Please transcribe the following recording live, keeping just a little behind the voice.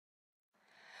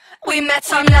We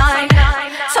met online,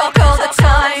 talk all the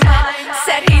time.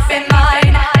 Said he'd been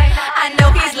mine, I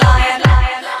know he's lying.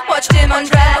 Watched him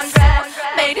undress,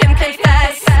 made him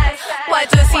confess. Why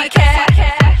does he care?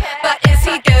 But is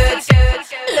he good?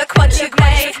 Look what you've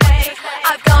made.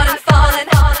 I've gone and fallen,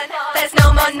 there's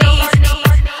no more need.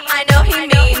 I know he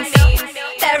means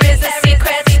there is a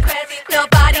secret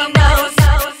nobody knows.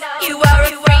 You are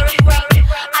a freak,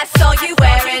 I saw you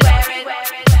wearing.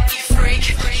 You freak,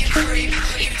 you creep,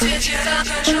 you digital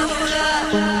controller.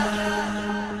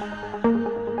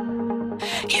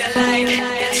 You like,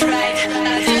 it's right, a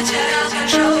digital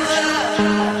controller.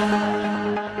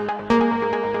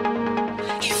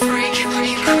 You freak, you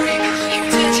creep, you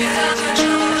digital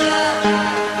controller.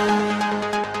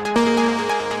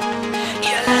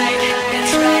 You like,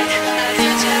 it's right, a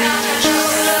digital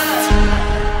controller.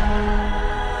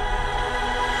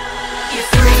 You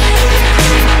freak,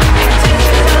 you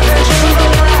digital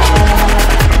controller.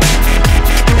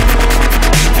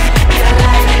 You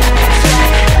like, it's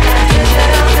right, a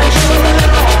digital controller.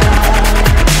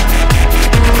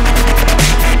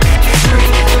 You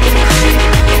freak, you creep,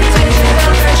 you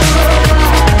digital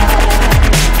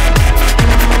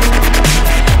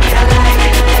controller. You like,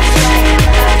 it's right, a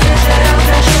digital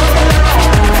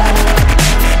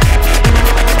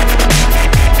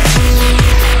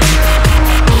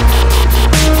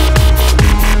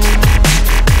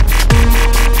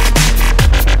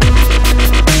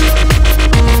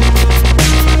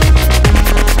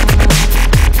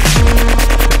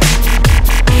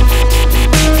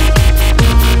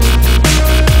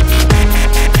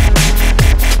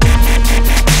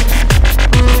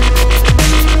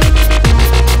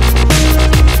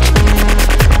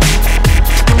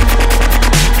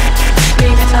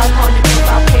Leave it up on your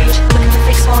profile page. Look at the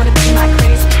face, wanna be my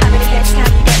craze. How many hits can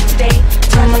you get today?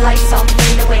 Turn the lights off,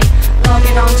 fade away.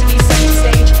 Logging on to the center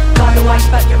stage. Got a wife,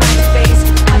 but you're out of phase.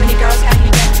 How many girls can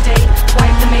you get today?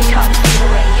 Wipe the makeup, fade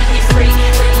away. You freak,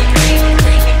 you creep, you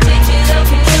digital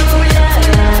controller.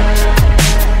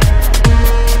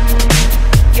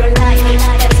 You're lying,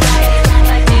 that's right,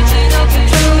 a digital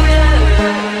controller.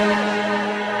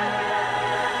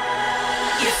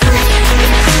 You freak, you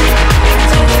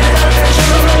digital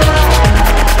controller.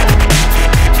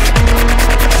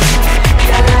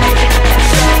 You like,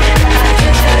 that's right, a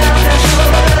digital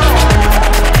controller.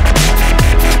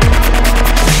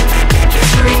 You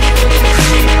freak, you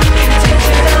creep, you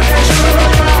digital controller.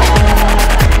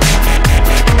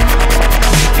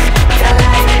 You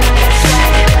like, that's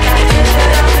right, a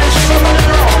digital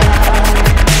controller.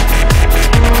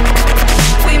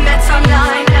 We met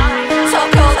online,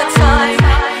 talk all the time.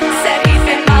 Said he'd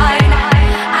been mine,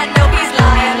 I know he's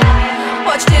lying.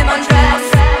 Watched him undress,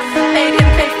 made him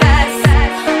confess.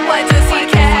 Why does he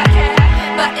care?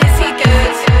 But is he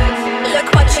good? Look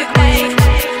what you've made.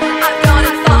 I've gone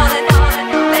and fallen,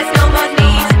 there's no more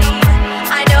need.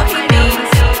 I know he means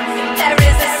there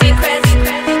is a secret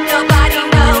nobody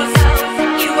knows.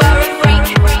 You are a freak,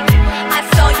 I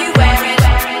saw you wearing.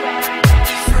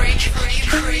 You freak, you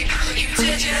creep, you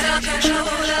digital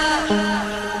controller.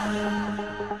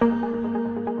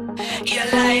 You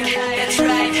like, it's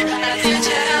right, a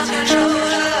digital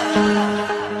controller.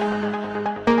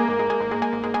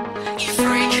 You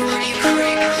freak, you creep,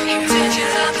 you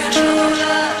digital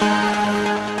controller.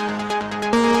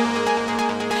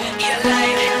 You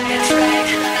like, it's right, a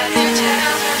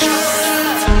digital controller.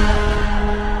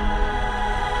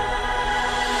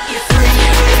 You freak,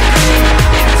 you creep,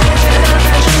 you digital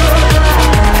controller.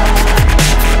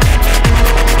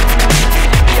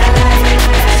 You like,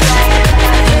 it's right, a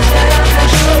digital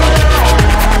controller.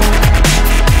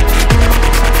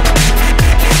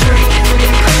 You freak, you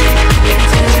creep, you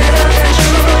digital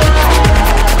controller.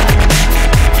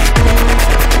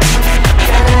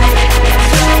 You like, it's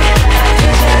right,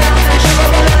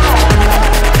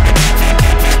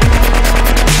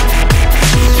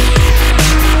 a digital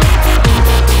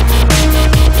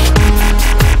controller.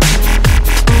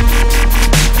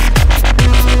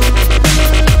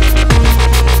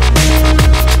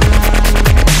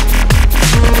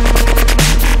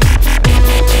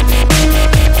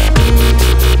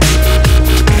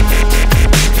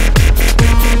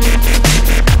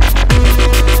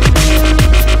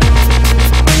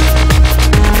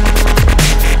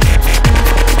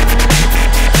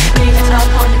 Leave it up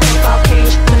on your profile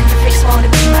page. Look at the face, wanna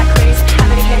be my craze. How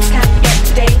many hits can you get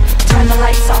today? Turn the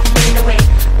lights off, fade away.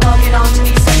 Logging on to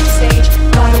the center stage.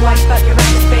 Got a wife, but you're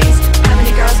out of phase. How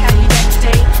many girls can you get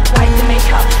today? Wipe the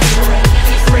makeup, fade away.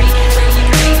 You freak, you creep,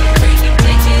 you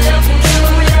digital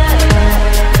controller.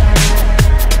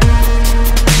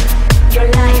 You're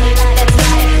lying, that's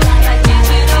right, a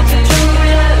digital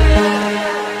controller.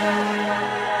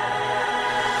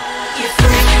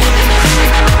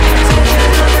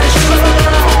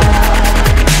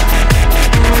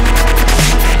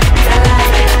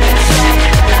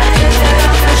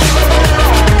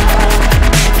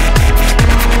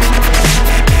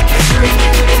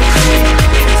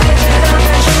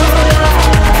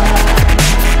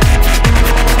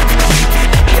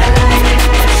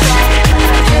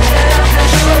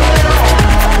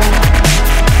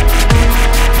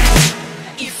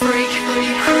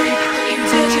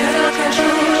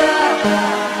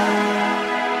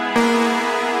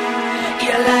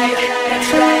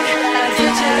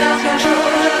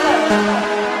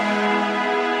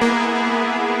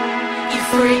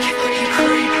 freak, you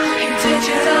creep, you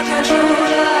digital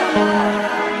controller.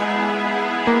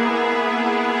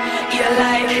 You're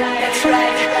like, that's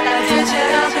right, a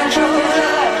digital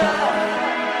controller.